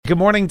Good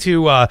morning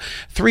to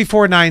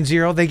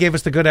 3490. They gave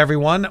us the good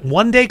everyone.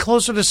 One day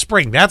closer to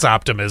spring. That's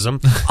optimism.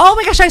 Oh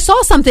my gosh, I saw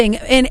something.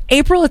 In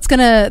April,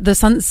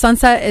 the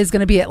sunset is going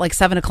to be at like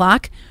 7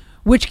 o'clock,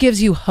 which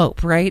gives you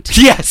hope, right?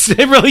 Yes, it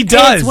really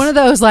does. It's one of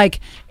those, like,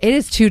 it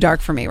is too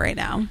dark for me right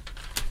now.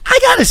 I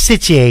got a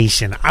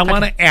situation I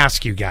want to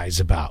ask you guys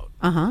about.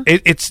 Uh-huh.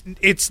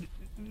 It's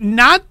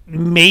not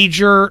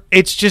major.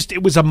 It's just,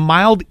 it was a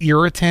mild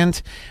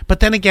irritant. But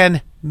then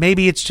again,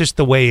 maybe it's just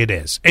the way it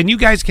is. And you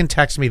guys can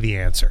text me the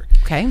answer.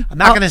 Okay. I'm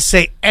not going to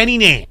say any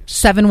names.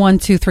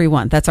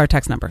 71231. That's our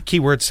text number.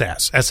 Keyword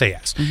SAS.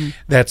 SAS.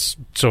 That's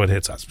so it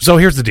hits us. So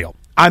here's the deal.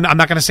 I'm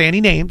not going to say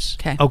any names.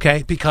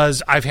 Okay.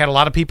 Because I've had a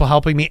lot of people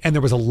helping me, and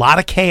there was a lot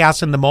of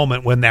chaos in the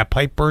moment when that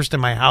pipe burst in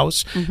my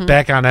house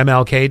back on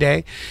MLK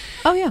Day.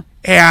 Oh, yeah.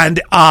 And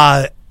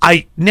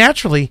I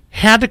naturally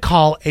had to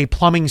call a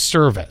plumbing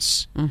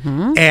service.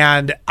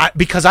 And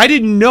because I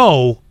didn't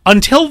know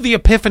until the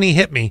epiphany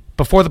hit me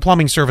before the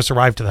plumbing service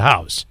arrived to the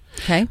house.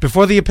 Okay.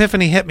 Before the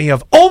epiphany hit me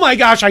of, oh my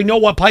gosh, I know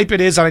what pipe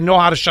it is and I know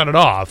how to shut it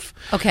off.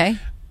 Okay.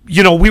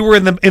 You know, we were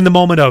in the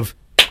moment of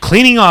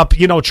cleaning up,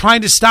 you know,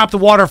 trying to stop the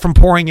water from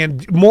pouring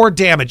in, more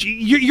damage.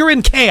 You're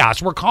in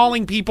chaos. We're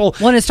calling people.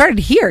 When it started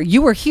here,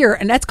 you were here,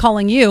 and that's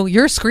calling you.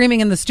 You're screaming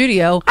in the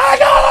studio. I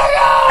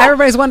know.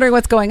 Everybody's wondering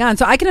what's going on.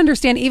 So I can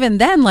understand even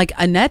then, like,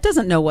 Annette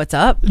doesn't know what's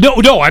up.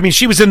 No. I mean,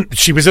 she was in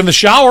the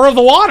shower of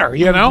the water,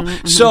 you know?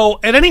 So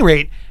at any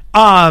rate,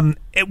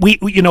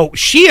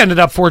 she ended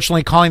up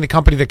fortunately calling the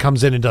company that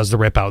comes in and does the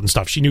rip out and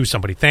stuff. She knew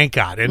somebody, thank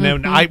God. And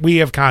then we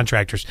have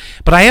contractors,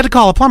 but I had to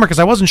call a plumber because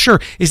I wasn't sure,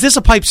 is this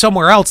a pipe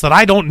somewhere else that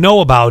I don't know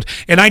about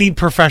and I need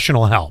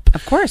professional help?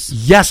 Of course.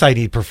 Yes, I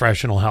need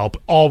professional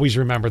help. Always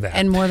remember that.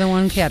 And more than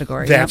one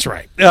category. That's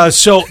right.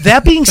 So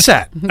that being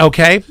said,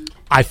 okay,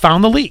 I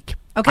found the leak.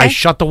 Okay. I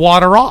shut the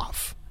water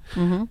off.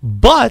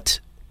 But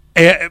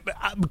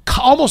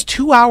almost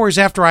 2 hours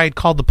after I had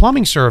called the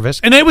plumbing service,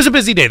 and it was a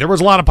busy day. There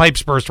was a lot of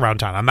pipes burst around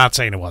town. I'm not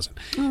saying it wasn't.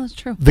 Oh, that's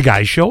true. The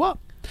guys show up.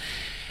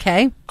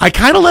 Okay. I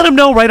kind of let them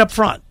know right up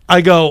front.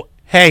 I go,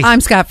 hey. I'm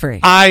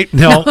scot-free.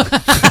 No.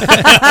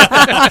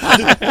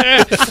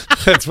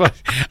 That's funny.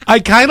 I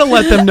kind of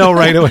let them know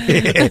right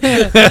away.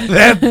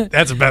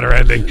 That's a better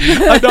ending.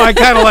 I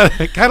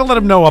kind of let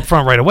them know up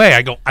front right away.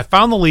 I go, I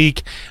found the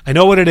leak. I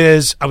know what it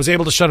is. I was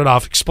able to shut it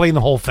off. Explain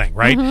the whole thing,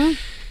 right?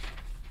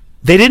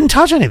 They didn't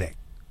touch anything.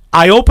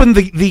 I opened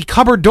the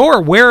cupboard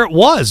door where it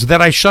was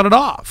that I shut it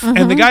off.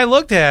 And the guy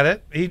looked at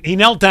it. He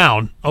knelt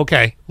down.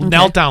 Okay.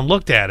 Knelt down,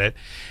 looked at it.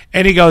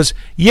 And he goes,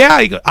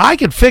 yeah, I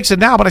can fix it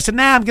now. But I said,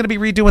 nah, I'm going to be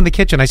redoing the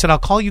kitchen. I said, I'll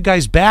call you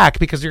guys back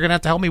because you're going to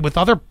have to help me with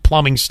other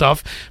plumbing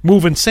stuff,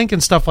 moving sink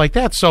and stuff like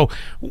that. So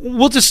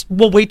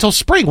we'll wait till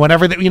spring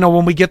whenever,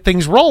 when we get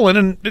things rolling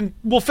and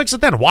we'll fix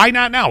it then. Why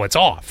not now? It's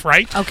off,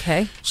 right?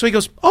 Okay. So he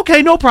goes,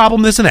 okay, no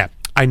problem, this and that.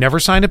 I never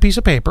signed a piece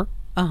of paper.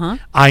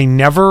 I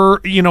never,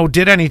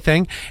 did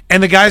anything.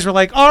 And the guys were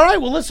like, all right,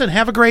 well, listen,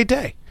 have a great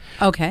day.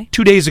 Okay.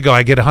 2 days ago,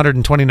 I get a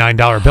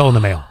 $129 bill in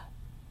the mail.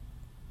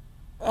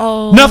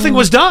 Oh. Nothing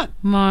was done.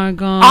 My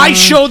God. I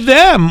showed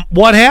them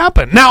what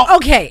happened. Now,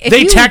 okay,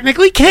 they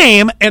technically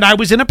came, and I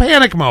was in a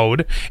panic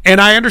mode, and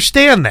I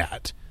understand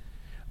that.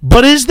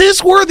 But is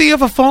this worthy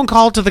of a phone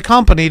call to the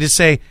company to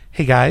say,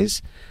 hey,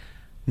 guys,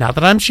 not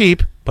that I'm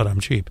cheap, but I'm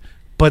cheap.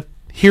 But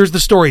here's the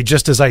story,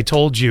 just as I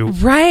told you.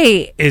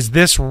 Right. Is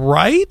this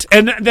right?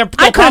 And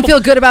I couldn't feel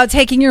good about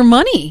taking your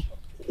money.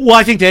 Well,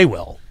 I think they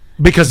will.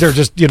 Because they're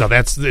just,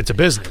 it's a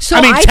business. So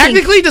I mean,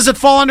 technically, does it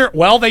fall under,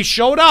 well, they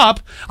showed up.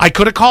 I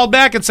could have called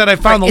back and said I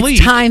found the leak.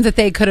 It's time that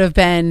they could have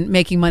been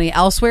making money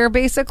elsewhere,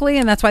 basically,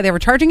 and that's why they were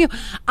charging you.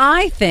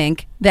 I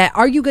think that,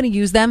 are you going to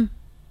use them?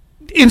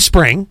 In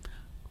spring.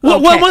 Well,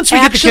 once we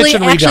get the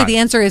kitchen redone. Actually, the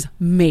answer is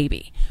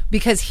maybe.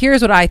 Because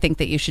here's what I think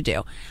that you should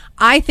do.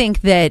 I think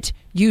that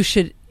you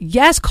should,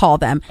 call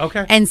them.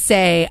 Okay. And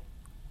say,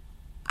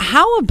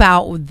 how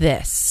about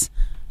this?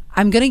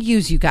 I'm going to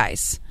use you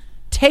guys.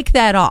 Take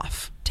that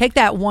off. Take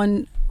that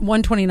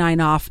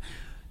 $129 off.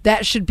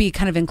 That should be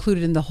kind of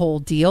included in the whole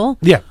deal.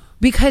 Yeah.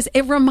 Because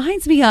it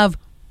reminds me of,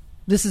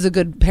 this is a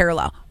good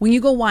parallel. When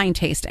you go wine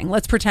tasting,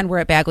 let's pretend we're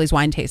at Bagley's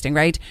wine tasting,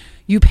 right?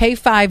 You pay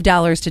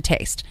 $5 to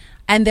taste.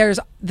 And there's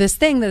this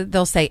thing that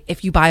they'll say,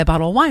 if you buy a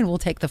bottle of wine, we'll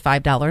take the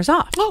 $5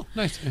 off. Oh,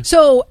 nice. Yeah.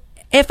 So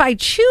if I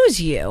choose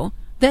you,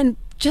 then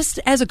just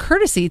as a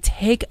courtesy,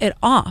 take it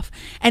off.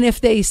 And if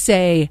they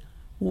say,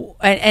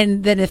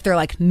 and then if they're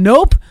like,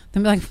 nope,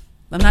 then be like,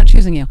 I'm not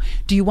choosing you.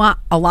 Do you want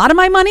a lot of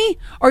my money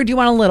or do you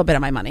want a little bit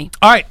of my money?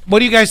 All right. What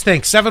do you guys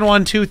think?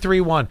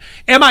 71231.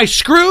 Am I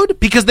screwed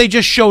because they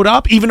just showed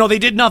up even though they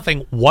did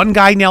nothing? One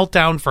guy knelt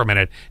down for a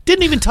minute.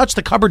 Didn't even touch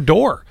the cupboard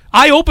door.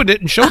 I opened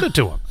it and showed it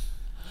to him.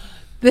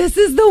 This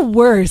is the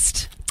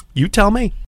worst. You tell me.